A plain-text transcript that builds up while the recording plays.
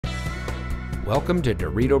Welcome to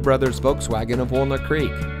Dirito Brothers Volkswagen of Walnut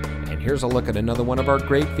Creek. And here's a look at another one of our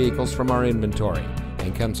great vehicles from our inventory,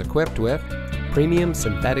 and comes equipped with premium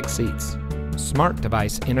synthetic seats, smart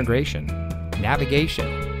device integration,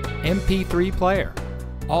 navigation, MP3 player,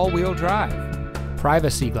 all-wheel drive,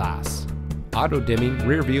 privacy glass, auto-dimming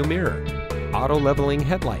rear-view mirror, auto-leveling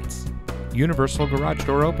headlights, universal garage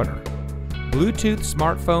door opener, Bluetooth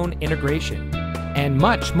smartphone integration, and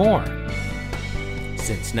much more.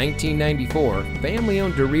 Since 1994,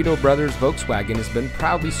 family-owned Dirito Brothers Volkswagen has been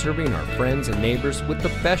proudly serving our friends and neighbors with the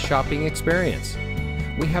best shopping experience.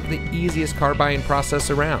 We have the easiest car buying process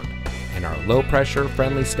around, and our low-pressure,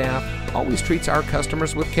 friendly staff always treats our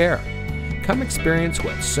customers with care. Come experience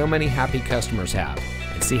what so many happy customers have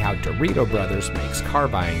and see how Dirito Brothers makes car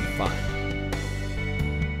buying fun.